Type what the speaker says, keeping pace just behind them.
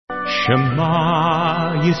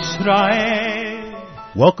Shema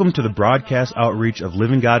Yisrael. Welcome to the broadcast outreach of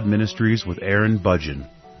Living God Ministries with Aaron Budgeon.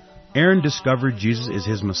 Aaron discovered Jesus is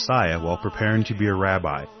his Messiah while preparing to be a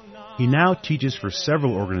rabbi. He now teaches for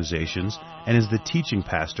several organizations and is the teaching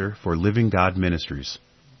pastor for Living God Ministries.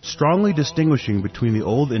 Strongly distinguishing between the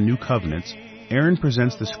Old and New Covenants, Aaron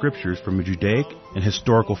presents the Scriptures from a Judaic and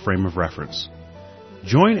historical frame of reference.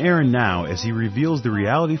 Join Aaron now as he reveals the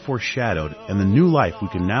reality foreshadowed and the new life we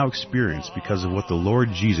can now experience because of what the Lord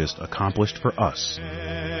Jesus accomplished for us.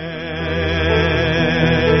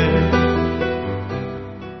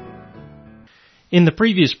 In the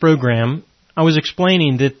previous program, I was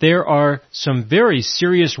explaining that there are some very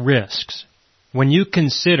serious risks when you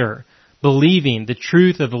consider believing the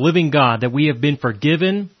truth of the living God, that we have been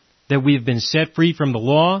forgiven, that we have been set free from the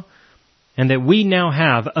law, and that we now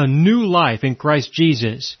have a new life in Christ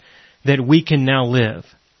Jesus that we can now live.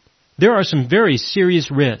 There are some very serious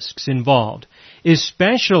risks involved,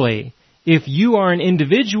 especially if you are an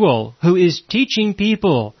individual who is teaching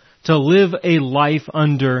people to live a life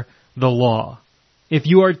under the law. If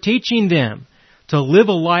you are teaching them to live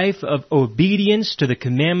a life of obedience to the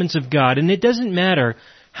commandments of God, and it doesn't matter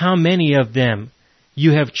how many of them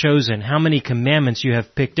you have chosen, how many commandments you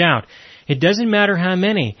have picked out. It doesn't matter how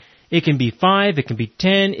many. It can be 5, it can be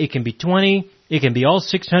 10, it can be 20, it can be all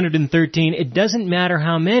 613. It doesn't matter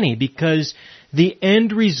how many, because the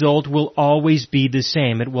end result will always be the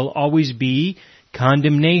same. It will always be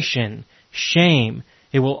condemnation, shame.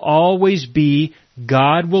 It will always be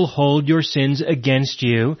God will hold your sins against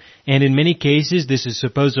you, and in many cases this is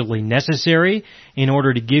supposedly necessary in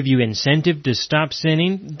order to give you incentive to stop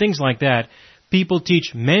sinning, things like that. People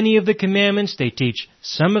teach many of the commandments, they teach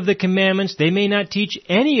some of the commandments, they may not teach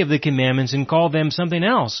any of the commandments and call them something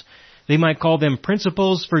else. They might call them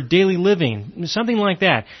principles for daily living, something like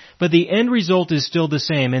that. But the end result is still the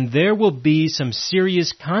same, and there will be some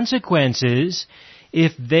serious consequences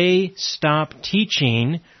if they stop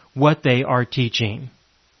teaching what they are teaching.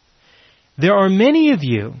 There are many of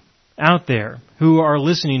you out there who are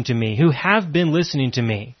listening to me, who have been listening to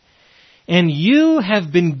me, and you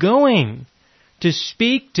have been going to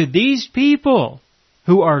speak to these people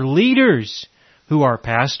who are leaders, who are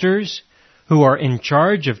pastors, who are in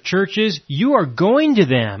charge of churches. You are going to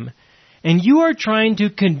them, and you are trying to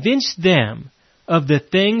convince them of the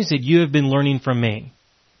things that you have been learning from me.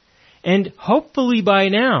 And hopefully by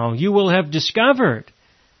now you will have discovered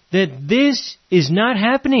that this is not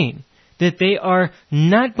happening, that they are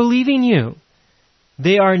not believing you.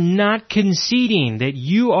 They are not conceding that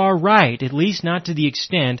you are right, at least not to the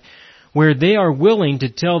extent where they are willing to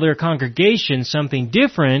tell their congregation something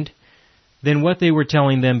different than what they were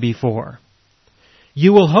telling them before.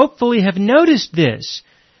 You will hopefully have noticed this,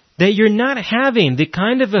 that you're not having the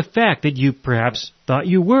kind of effect that you perhaps thought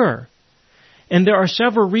you were. And there are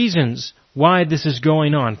several reasons why this is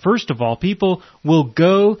going on. First of all, people will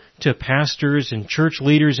go to pastors and church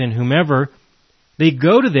leaders and whomever. They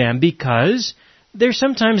go to them because they're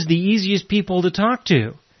sometimes the easiest people to talk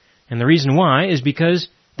to. And the reason why is because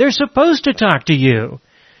they're supposed to talk to you.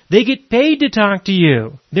 They get paid to talk to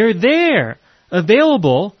you. They're there,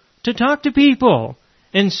 available to talk to people.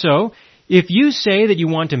 And so, if you say that you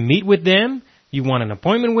want to meet with them, you want an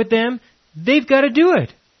appointment with them, they've got to do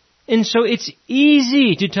it. And so it's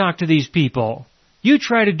easy to talk to these people. You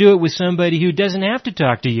try to do it with somebody who doesn't have to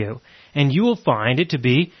talk to you, and you will find it to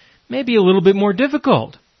be maybe a little bit more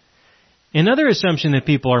difficult. Another assumption that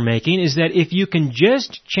people are making is that if you can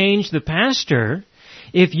just change the pastor,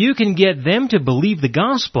 if you can get them to believe the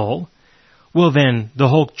gospel, well then the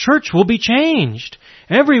whole church will be changed.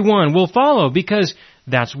 Everyone will follow because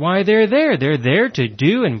that's why they're there. They're there to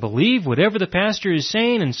do and believe whatever the pastor is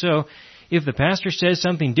saying, and so if the pastor says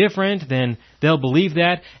something different, then they'll believe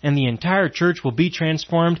that, and the entire church will be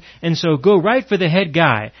transformed. And so go right for the head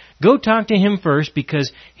guy. Go talk to him first, because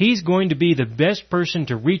he's going to be the best person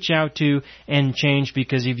to reach out to and change,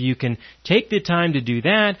 because if you can take the time to do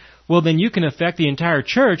that, well, then you can affect the entire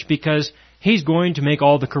church, because he's going to make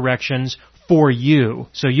all the corrections for you.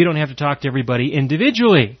 So you don't have to talk to everybody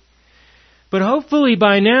individually. But hopefully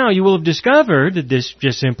by now you will have discovered that this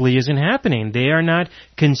just simply isn't happening. They are not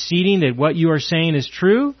conceding that what you are saying is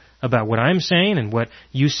true about what I'm saying and what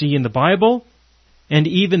you see in the Bible. And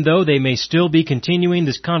even though they may still be continuing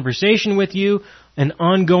this conversation with you, an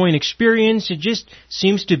ongoing experience, it just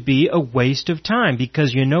seems to be a waste of time.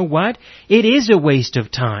 Because you know what? It is a waste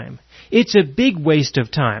of time. It's a big waste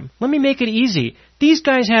of time. Let me make it easy. These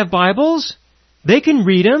guys have Bibles. They can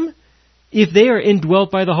read them. If they are indwelt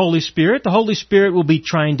by the Holy Spirit will be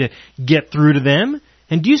trying to get through to them.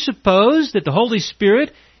 And do you suppose that the Holy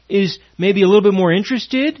Spirit is maybe a little bit more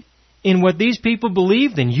interested in what these people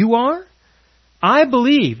believe than you are? I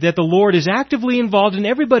believe that the Lord is actively involved in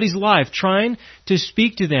everybody's life, trying to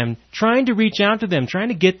speak to them, trying to reach out to them, trying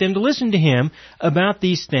to get them to listen to Him about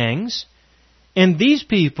these things. And these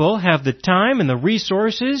people have the time and the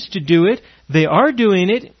resources to do it. They are doing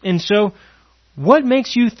it. And so, what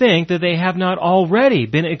makes you think that they have not already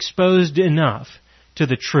been exposed enough to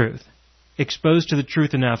the truth? Exposed to the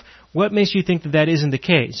truth enough. What makes you think that that isn't the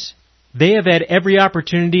case? They have had every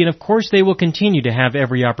opportunity, and of course they will continue to have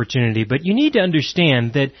every opportunity. But you need to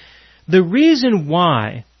understand that the reason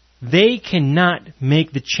why they cannot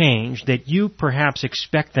make the change that you perhaps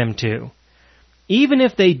expect them to, even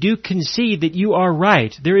if they do concede that you are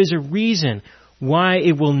right, there is a reason why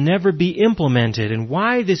it will never be implemented and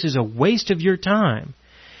why this is a waste of your time.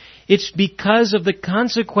 It's because of the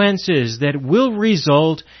consequences that will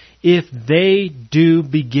result if they do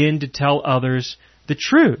begin to tell others the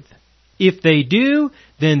truth. If they do,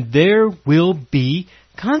 then there will be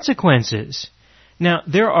consequences. Now,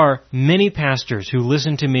 there are many pastors who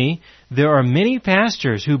listen to me. There are many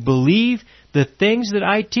pastors who believe the things that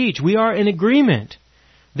I teach. We are in agreement.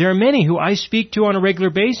 There are many who I speak to on a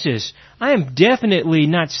regular basis. I am definitely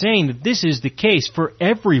not saying that this is the case for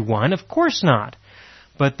everyone. Of course not.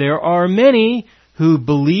 But there are many who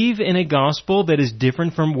believe in a gospel that is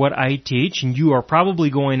different from what I teach, and you are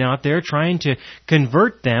probably going out there trying to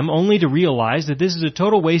convert them only to realize that this is a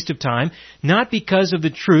total waste of time, not because of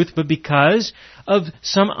the truth, but because of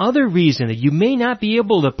some other reason that you may not be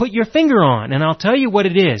able to put your finger on. And I'll tell you what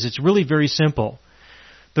it is. It's really very simple.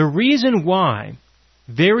 The reason why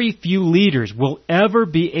very few leaders will ever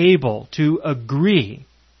be able to agree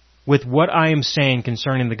with what I am saying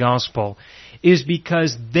concerning the gospel is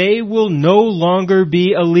because they will no longer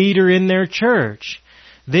be a leader in their church.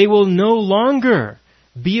 They will no longer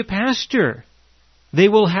be a pastor. They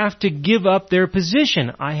will have to give up their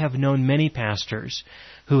position. I have known many pastors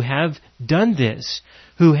who have done this,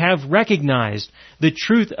 who have recognized the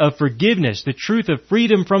truth of forgiveness, the truth of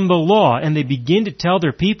freedom from the law, and they begin to tell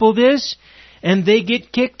their people this, and they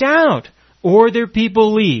get kicked out, or their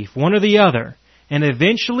people leave, one or the other. And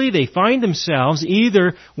eventually they find themselves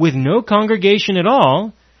either with no congregation at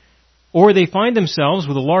all, or they find themselves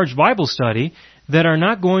with a large Bible study that are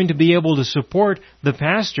not going to be able to support the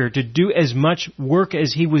pastor to do as much work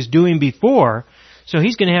as he was doing before. So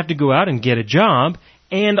he's going to have to go out and get a job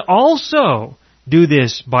and also do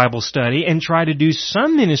this Bible study and try to do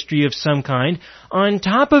some ministry of some kind on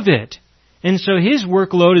top of it. And so his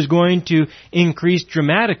workload is going to increase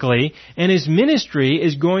dramatically, and his ministry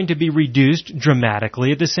is going to be reduced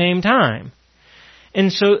dramatically at the same time.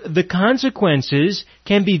 And so the consequences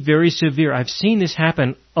can be very severe. I've seen this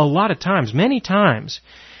happen a lot of times, many times.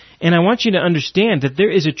 And I want you to understand that there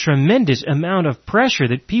is a tremendous amount of pressure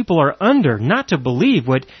that people are under not to believe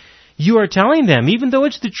what you are telling them. Even though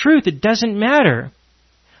it's the truth, it doesn't matter.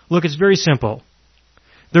 Look, it's very simple.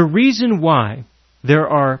 The reason why there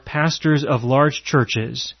are pastors of large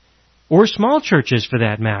churches, or small churches for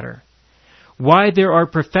that matter, why there are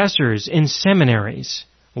professors in seminaries,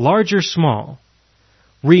 large or small,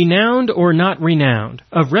 renowned or not renowned,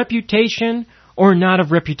 of reputation or not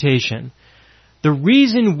of reputation, the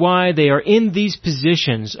reason why they are in these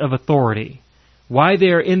positions of authority, why they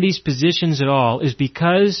are in these positions at all, is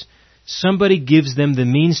because somebody gives them the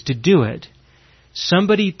means to do it.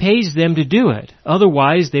 Somebody pays them to do it.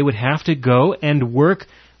 Otherwise, they would have to go and work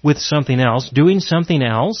with something else, doing something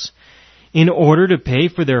else, in order to pay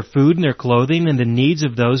for their food and their clothing and the needs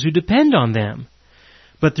of those who depend on them.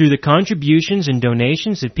 But through the contributions and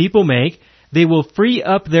donations that people make, they will free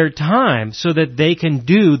up their time so that they can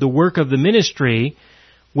do the work of the ministry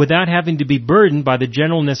without having to be burdened by the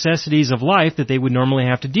general necessities of life that they would normally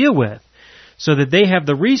have to deal with. So that they have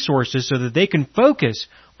the resources so that they can focus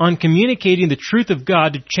on communicating the truth of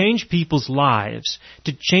God to change people's lives,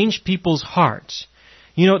 to change people's hearts.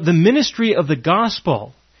 You know, the ministry of the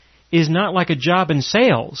gospel is not like a job in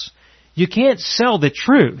sales. You can't sell the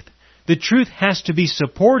truth. The truth has to be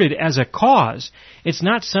supported as a cause. It's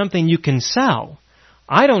not something you can sell.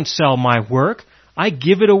 I don't sell my work. I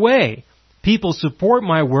give it away. People support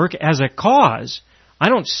my work as a cause. I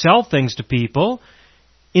don't sell things to people.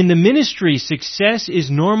 In the ministry, success is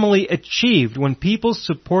normally achieved when people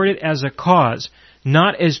support it as a cause,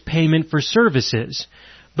 not as payment for services.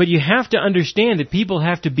 But you have to understand that people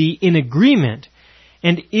have to be in agreement.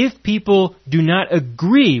 And if people do not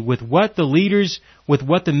agree with what the leaders, with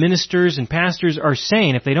what the ministers and pastors are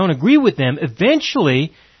saying, if they don't agree with them,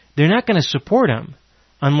 eventually they're not going to support them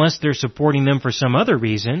unless they're supporting them for some other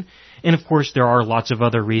reason. And of course, there are lots of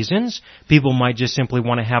other reasons. People might just simply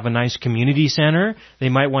want to have a nice community center. They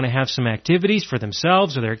might want to have some activities for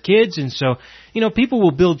themselves or their kids. And so, people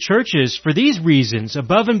will build churches for these reasons,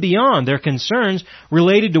 above and beyond their concerns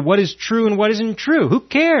related to what is true and what isn't true. Who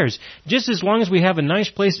cares? Just as long as we have a nice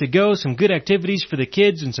place to go, some good activities for the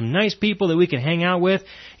kids, and some nice people that we can hang out with.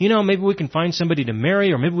 Maybe we can find somebody to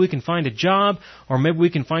marry, or maybe we can find a job, or maybe we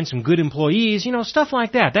can find some good employees, stuff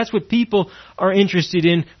like that. That's what people are interested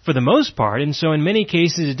in for the most part. And so in many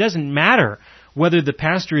cases, it doesn't matter whether the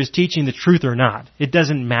pastor is teaching the truth or not. It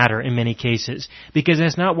doesn't matter in many cases, because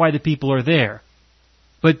that's not why the people are there.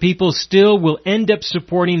 But people still will end up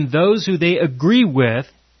supporting those who they agree with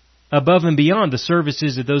above and beyond the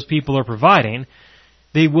services that those people are providing.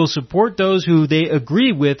 They will support those who they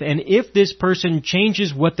agree with, and if this person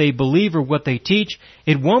changes what they believe or what they teach,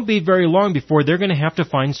 it won't be very long before they're going to have to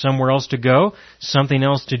find somewhere else to go, something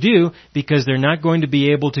else to do, because they're not going to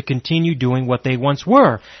be able to continue doing what they once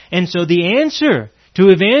were. And so the answer to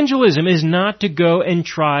evangelism is not to go and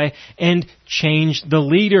try and change the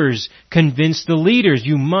leaders, convince the leaders.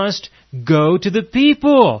 You must go to the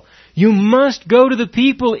people. You must go to the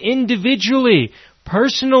people individually,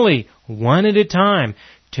 personally, one at a time,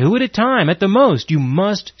 two at a time at the most. You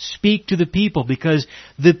must speak to the people, because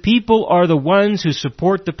the people are the ones who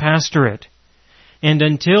support the pastorate. And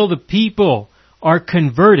until the people are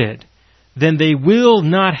converted, then they will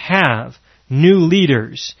not have new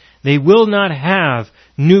leaders. They will not have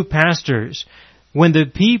new pastors. When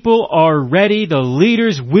the people are ready, the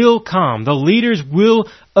leaders will come. The leaders will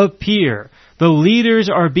appear. The leaders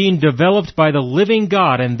are being developed by the living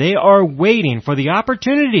God, and they are waiting for the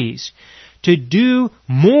opportunities to do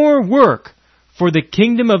more work for the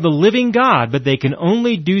kingdom of the living God, but they can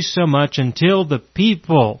only do so much until the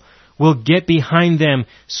people will get behind them,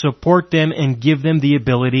 support them, and give them the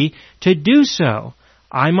ability to do so.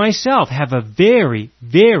 I myself have a very,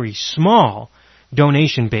 very small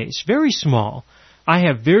donation base, very small. I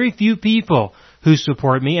have very few people who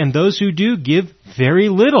support me, and those who do give very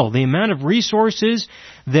little. The amount of resources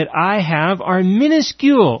that I have are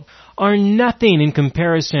minuscule, are nothing in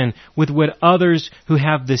comparison with what others who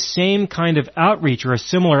have the same kind of outreach or a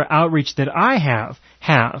similar outreach that I have.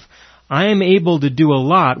 I am able to do a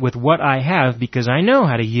lot with what I have because I know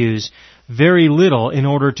how to use very little in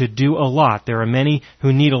order to do a lot. There are many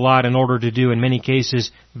who need a lot in order to do, in many cases,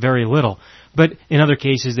 very little. But in other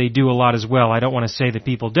cases, they do a lot as well. I don't want to say that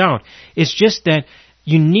people don't. It's just that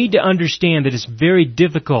you need to understand that it's very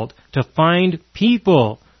difficult to find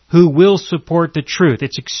people who will support the truth.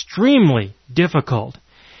 It's extremely difficult.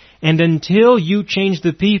 And until you change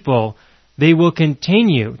the people, they will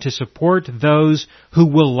continue to support those who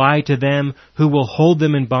will lie to them, who will hold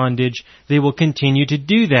them in bondage. They will continue to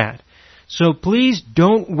do that. So please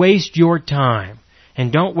don't waste your time,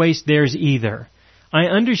 and don't waste theirs either. I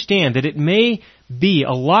understand that it may be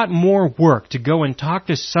a lot more work to go and talk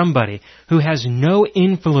to somebody who has no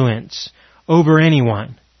influence over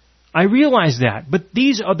anyone. I realize that, but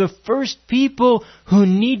these are the first people who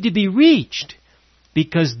need to be reached,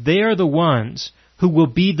 because they are the ones who will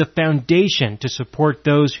be the foundation to support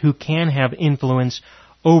those who can have influence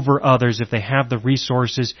over others if they have the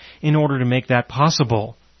resources in order to make that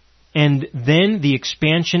possible. And then the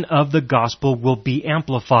expansion of the gospel will be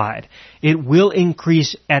amplified. It will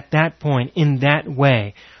increase at that point in that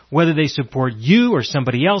way. Whether they support you or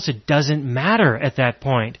somebody else, it doesn't matter at that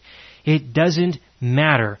point. It doesn't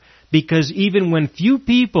matter, because even when few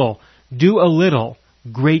people do a little,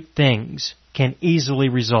 great things can easily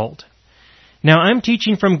result. Now, I'm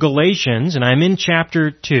teaching from Galatians, and I'm in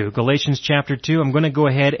chapter 2. Galatians chapter 2. I'm going to go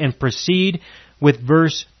ahead and proceed with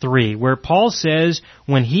verse 3, where Paul says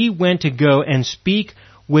when he went to go and speak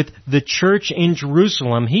with the church in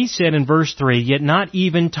Jerusalem, he said in verse 3, "Yet not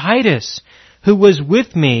even Titus, who was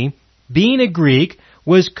with me, being a Greek,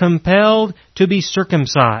 was compelled to be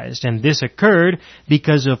circumcised. And this occurred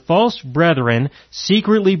because of false brethren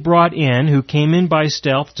secretly brought in, who came in by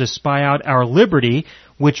stealth to spy out our liberty,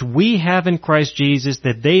 which we have in Christ Jesus,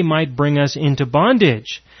 that they might bring us into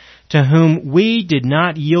bondage, to whom we did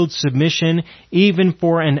not yield submission even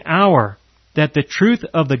for an hour, that the truth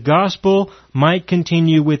of the gospel might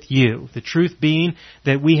continue with you." The truth being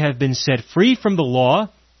that we have been set free from the law.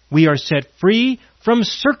 We are set free from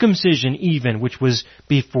circumcision even, which was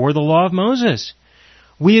before the law of Moses.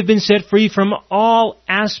 We have been set free from all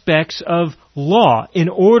aspects of law in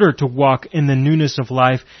order to walk in the newness of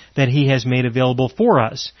life that He has made available for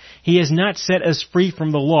us. He has not set us free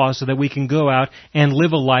from the law so that we can go out and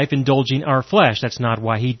live a life indulging our flesh. That's not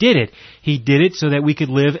why He did it. He did it so that we could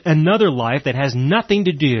live another life that has nothing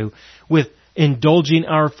to do with indulging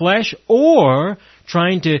our flesh or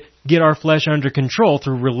trying to get our flesh under control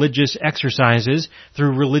through religious exercises,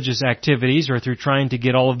 through religious activities, or through trying to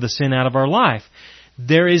get all of the sin out of our life.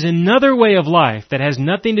 There is another way of life that has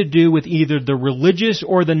nothing to do with either the religious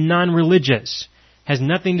or the non-religious. Has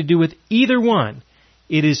nothing to do with either one.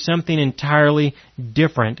 It is something entirely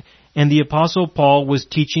different. And the Apostle Paul was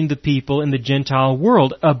teaching the people in the Gentile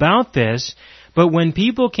world about this. But when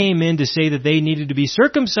people came in to say that they needed to be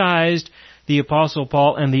circumcised, the Apostle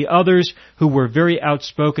Paul and the others who were very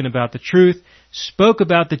outspoken about the truth spoke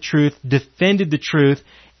about the truth, defended the truth,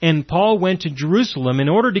 and Paul went to Jerusalem in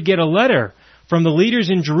order to get a letter from the leaders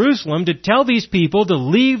in Jerusalem to tell these people to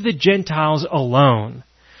leave the Gentiles alone.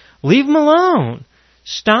 Leave them alone.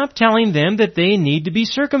 Stop telling them that they need to be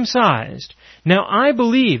circumcised. Now, I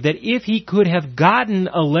believe that if he could have gotten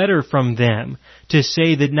a letter from them to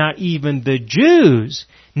say that not even the Jews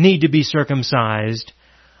need to be circumcised,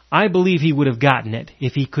 I believe he would have gotten it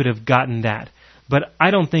if he could have gotten that. But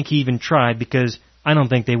I don't think he even tried, because I don't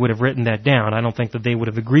think they would have written that down. I don't think that they would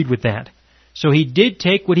have agreed with that. So he did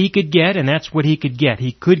take what he could get, and that's what he could get.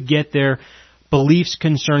 He could get their beliefs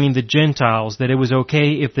concerning the Gentiles, that it was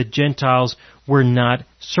okay if the Gentiles were not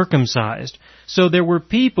circumcised. So there were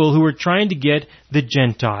people who were trying to get the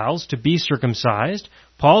Gentiles to be circumcised.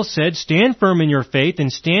 Paul said, stand firm in your faith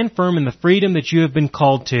and stand firm in the freedom that you have been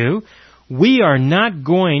called to. We are not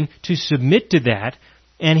going to submit to that.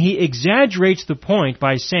 And he exaggerates the point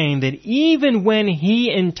by saying that even when he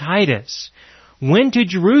and Titus went to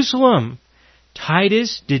Jerusalem,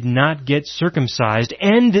 Titus did not get circumcised,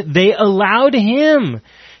 and they allowed him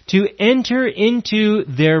to enter into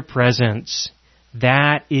their presence.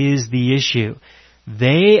 That is the issue.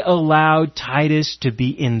 They allowed Titus to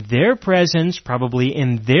be in their presence, probably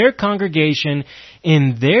in their congregation,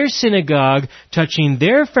 in their synagogue, touching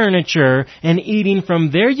their furniture and eating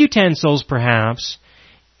from their utensils, perhaps,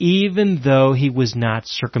 even though he was not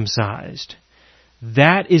circumcised.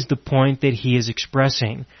 That is the point that he is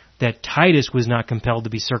expressing, that Titus was not compelled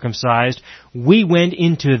to be circumcised. We went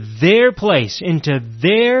into their place, into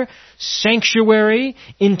their sanctuary,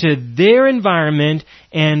 into their environment,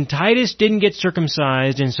 and Titus didn't get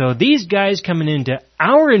circumcised, and so these guys coming into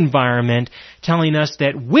our environment telling us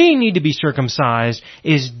that we need to be circumcised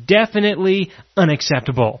is definitely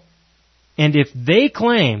unacceptable. And if they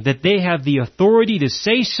claim that they have the authority to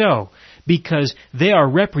say so because they are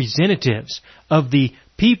representatives of the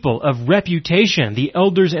people of reputation, the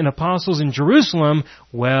elders and apostles in Jerusalem,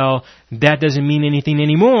 well, that doesn't mean anything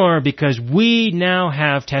anymore, because we now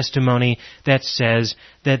have testimony that says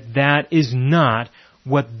that that is not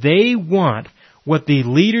what they want, what the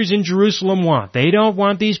leaders in Jerusalem want. They don't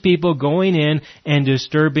want these people going in and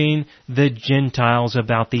disturbing the Gentiles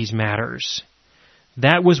about these matters.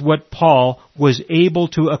 That was what Paul was able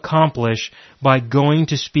to accomplish by going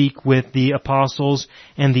to speak with the apostles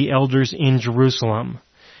and the elders in Jerusalem.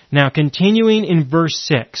 Now, continuing in verse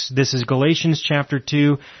 6, this is Galatians chapter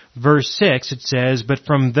 2, verse 6, it says, "But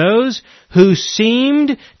from those who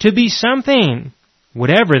seemed to be something,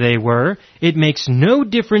 whatever they were, it makes no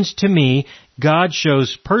difference to me. God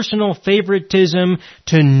shows personal favoritism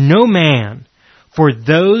to no man. For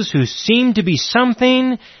those who seemed to be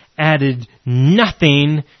something added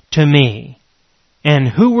nothing to me." And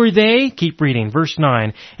who were they? Keep reading, verse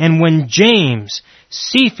 9. "And when James,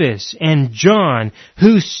 Cephas, and John,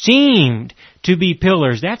 who seemed to be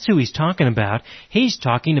pillars," that's who he's talking about. He's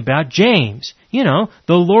talking about James, the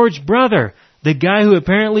Lord's brother, the guy who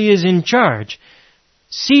apparently is in charge.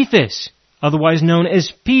 Cephas, otherwise known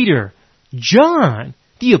as Peter. John,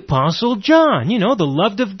 the Apostle John, the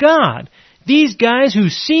loved of God. These guys who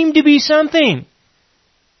seemed to be something,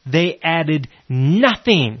 they added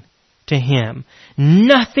nothing to him,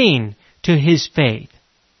 nothing to his faith.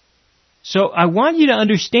 So I want you to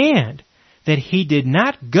understand that he did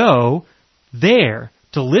not go there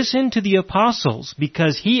to listen to the apostles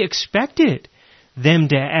because he expected them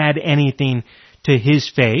to add anything to his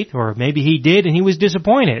faith, or maybe he did and he was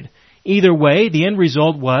disappointed. Either way, the end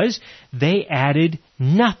result was they added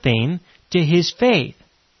nothing to his faith.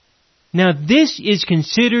 Now this is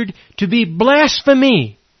considered to be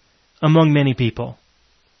blasphemy among many people.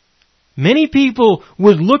 Many people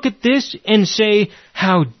would look at this and say,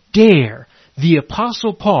 how dare the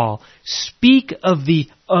Apostle Paul speak of the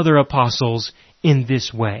other apostles in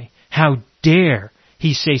this way? How dare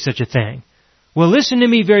he say such a thing? Well, listen to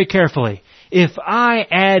me very carefully. If I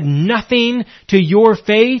add nothing to your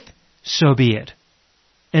faith, so be it.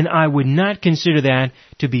 And I would not consider that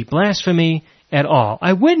to be blasphemy at all.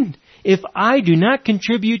 I wouldn't. If I do not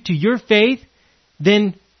contribute to your faith,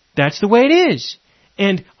 then that's the way it is.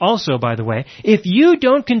 And also, by the way, if you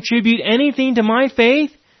don't contribute anything to my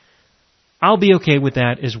faith, I'll be okay with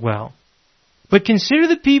that as well. But consider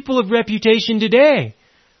the people of reputation today.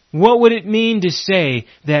 What would it mean to say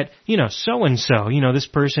that, so-and-so, this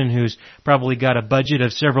person who's probably got a budget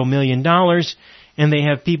of several $million, and they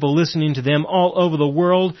have people listening to them all over the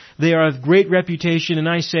world. They are of great reputation, and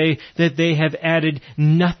I say that they have added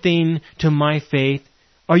nothing to my faith.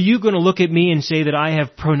 Are you going to look at me and say that I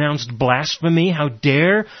have pronounced blasphemy? How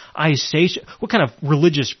dare I say so? What kind of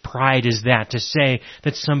religious pride is that to say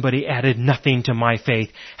that somebody added nothing to my faith?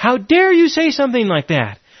 How dare you say something like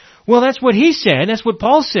that? Well, that's what he said. That's what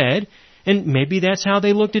Paul said. And maybe that's how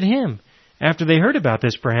they looked at him. After they heard about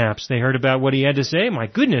this, perhaps. They heard about what he had to say. My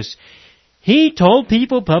goodness. He told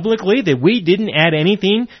people publicly that we didn't add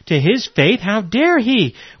anything to his faith. How dare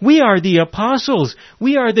he? We are the apostles.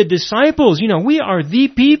 We are the disciples. We are the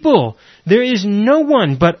people. There is no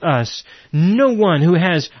one but us. No one who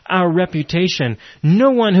has our reputation. No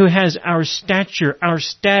one who has our stature, our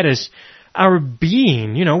status, our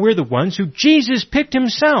being. We're the ones who Jesus picked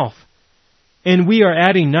himself. And we are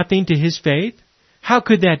adding nothing to his faith? How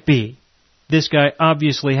could that be? This guy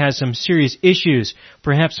obviously has some serious issues,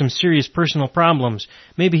 perhaps some serious personal problems.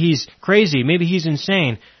 Maybe he's crazy, maybe he's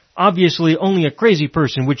insane. Obviously, only a crazy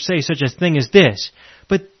person would say such a thing as this.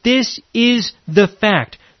 But this is the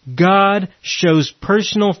fact. God shows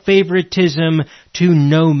personal favoritism to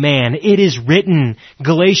no man. It is written,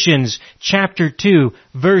 Galatians chapter 2,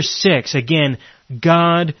 verse 6. Again,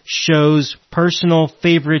 God shows personal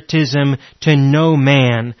favoritism to no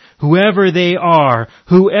man. Whoever they are,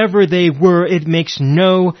 whoever they were, it makes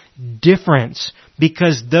no difference,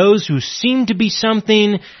 because those who seem to be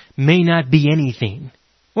something may not be anything.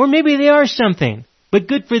 Or maybe they are something, but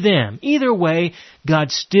good for them. Either way,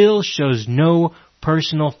 God still shows no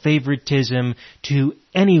personal favoritism to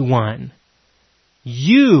anyone.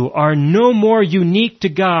 You are no more unique to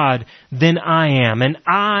God than I am, and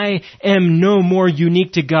I am no more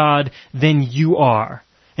unique to God than you are.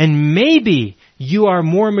 And maybe you are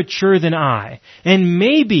more mature than I, and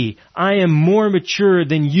maybe I am more mature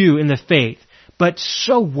than you in the faith. But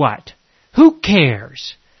so what? Who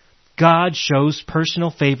cares? God shows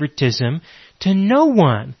personal favoritism to no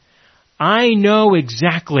one. I know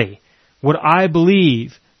exactly what I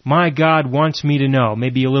believe my God wants me to know,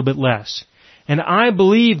 maybe a little bit less. And I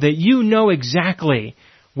believe that you know exactly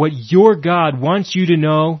what your God wants you to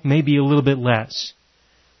know, maybe a little bit less.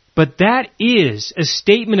 But that is a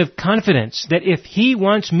statement of confidence that if He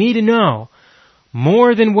wants me to know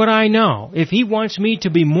more than what I know, if He wants me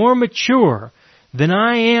to be more mature than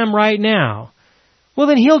I am right now, well,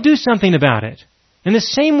 then He'll do something about it. And the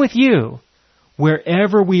same with you.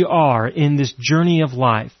 Wherever we are in this journey of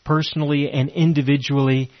life, personally and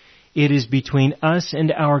individually, it is between us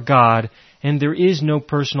and our God, and there is no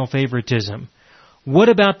personal favoritism. What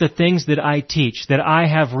about the things that I teach, that I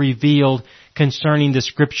have revealed concerning the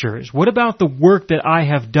Scriptures? What about the work that I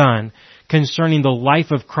have done concerning the life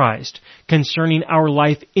of Christ, concerning our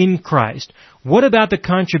life in Christ? What about the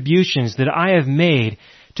contributions that I have made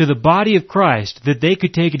to the body of Christ that they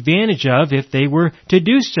could take advantage of if they were to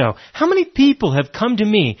do so? How many people have come to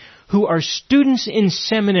me who are students in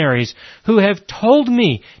seminaries who have told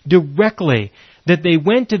me directly that they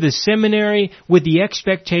went to the seminary with the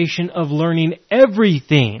expectation of learning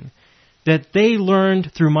everything that they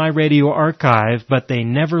learned through my radio archive, but they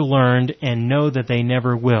never learned and know that they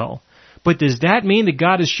never will? But does that mean that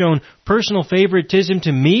God has shown personal favoritism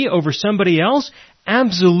to me over somebody else?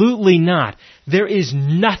 Absolutely not. There is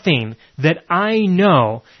nothing that I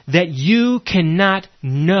know that you cannot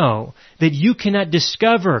know, that you cannot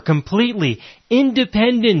discover completely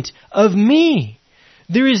independent of me.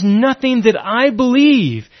 There is nothing that I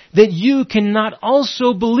believe that you cannot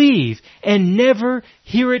also believe and never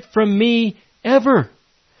hear it from me ever.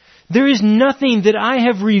 There is nothing that I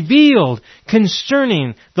have revealed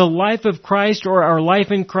concerning the life of Christ or our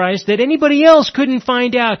life in Christ that anybody else couldn't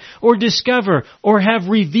find out or discover or have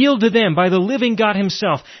revealed to them by the living God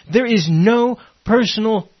Himself. There is no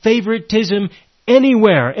personal favoritism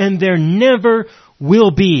anywhere, and there never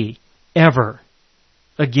will be, ever.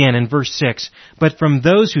 Again in verse 6, but from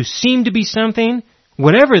those who seem to be something,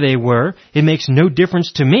 whatever they were, it makes no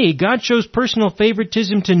difference to me. God shows personal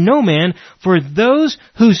favoritism to no man, for those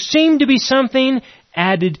who seem to be something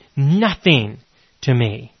added nothing to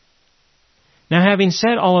me. Now, having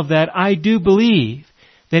said all of that, I do believe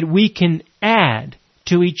that we can add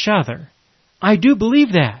to each other. I do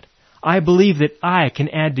believe that. I believe that I can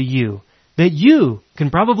add to you, that you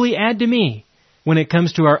can probably add to me when it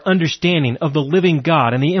comes to our understanding of the living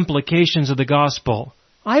God and the implications of the gospel.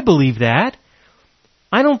 I believe that.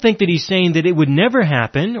 I don't think that He's saying that it would never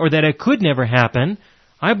happen or that it could never happen.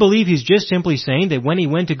 I believe he's just simply saying that when he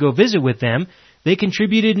went to go visit with them, they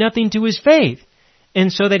contributed nothing to his faith.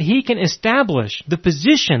 And so that he can establish the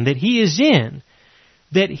position that he is in,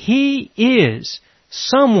 that he is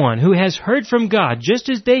someone who has heard from God just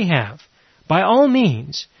as they have, by all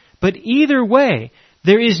means. But either way,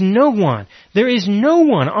 there is no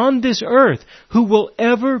one on this earth who will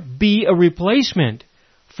ever be a replacement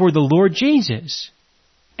for the Lord Jesus.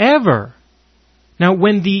 Ever. Now,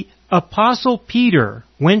 when the Apostle Peter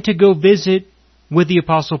went to go visit with the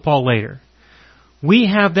Apostle Paul later, we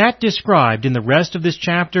have that described in the rest of this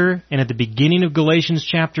chapter and at the beginning of Galatians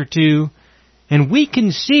chapter 2, and we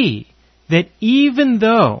can see that even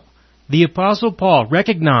though the Apostle Paul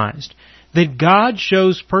recognized that God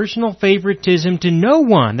shows personal favoritism to no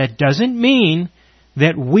one, that doesn't mean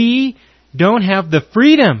that we don't have the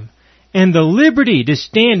freedom and the liberty to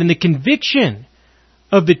stand in the conviction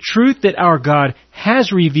of the truth that our God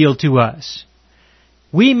has revealed to us.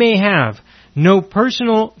 We may have no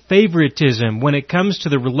personal favoritism when it comes to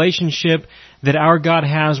the relationship that our God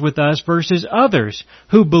has with us versus others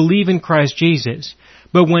who believe in Christ Jesus.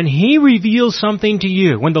 But when He reveals something to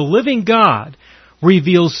you, when the living God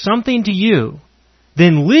reveals something to you,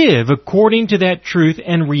 then live according to that truth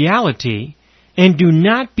and reality, and do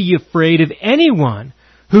not be afraid of anyone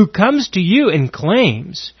who comes to you and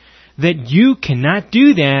claims that you cannot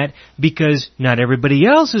do that because not everybody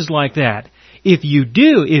else is like that. If you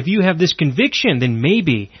do, if you have this conviction, then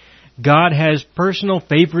maybe God has personal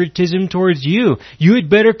favoritism towards you. You had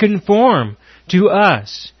better conform to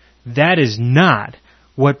us. That is not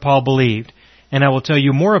what Paul believed. And I will tell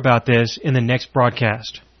you more about this in the next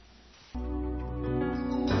broadcast.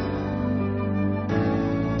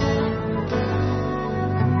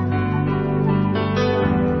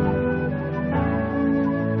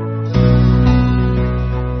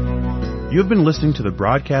 You have been listening to the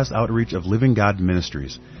broadcast outreach of Living God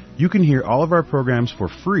Ministries. You can hear all of our programs for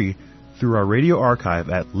free through our radio archive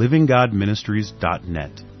at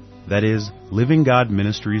livinggodministries.net. That is,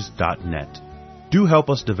 livinggodministries.net. Do help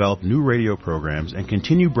us develop new radio programs and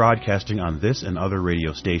continue broadcasting on this and other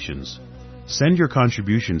radio stations. Send your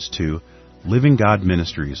contributions to Living God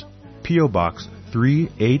Ministries, P.O. Box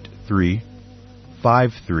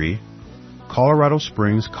 38353, Colorado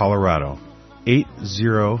Springs, Colorado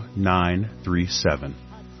 80937,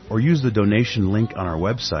 or use the donation link on our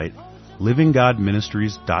website,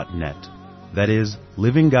 livinggodministries.net. That is,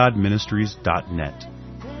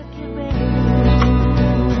 livinggodministries.net.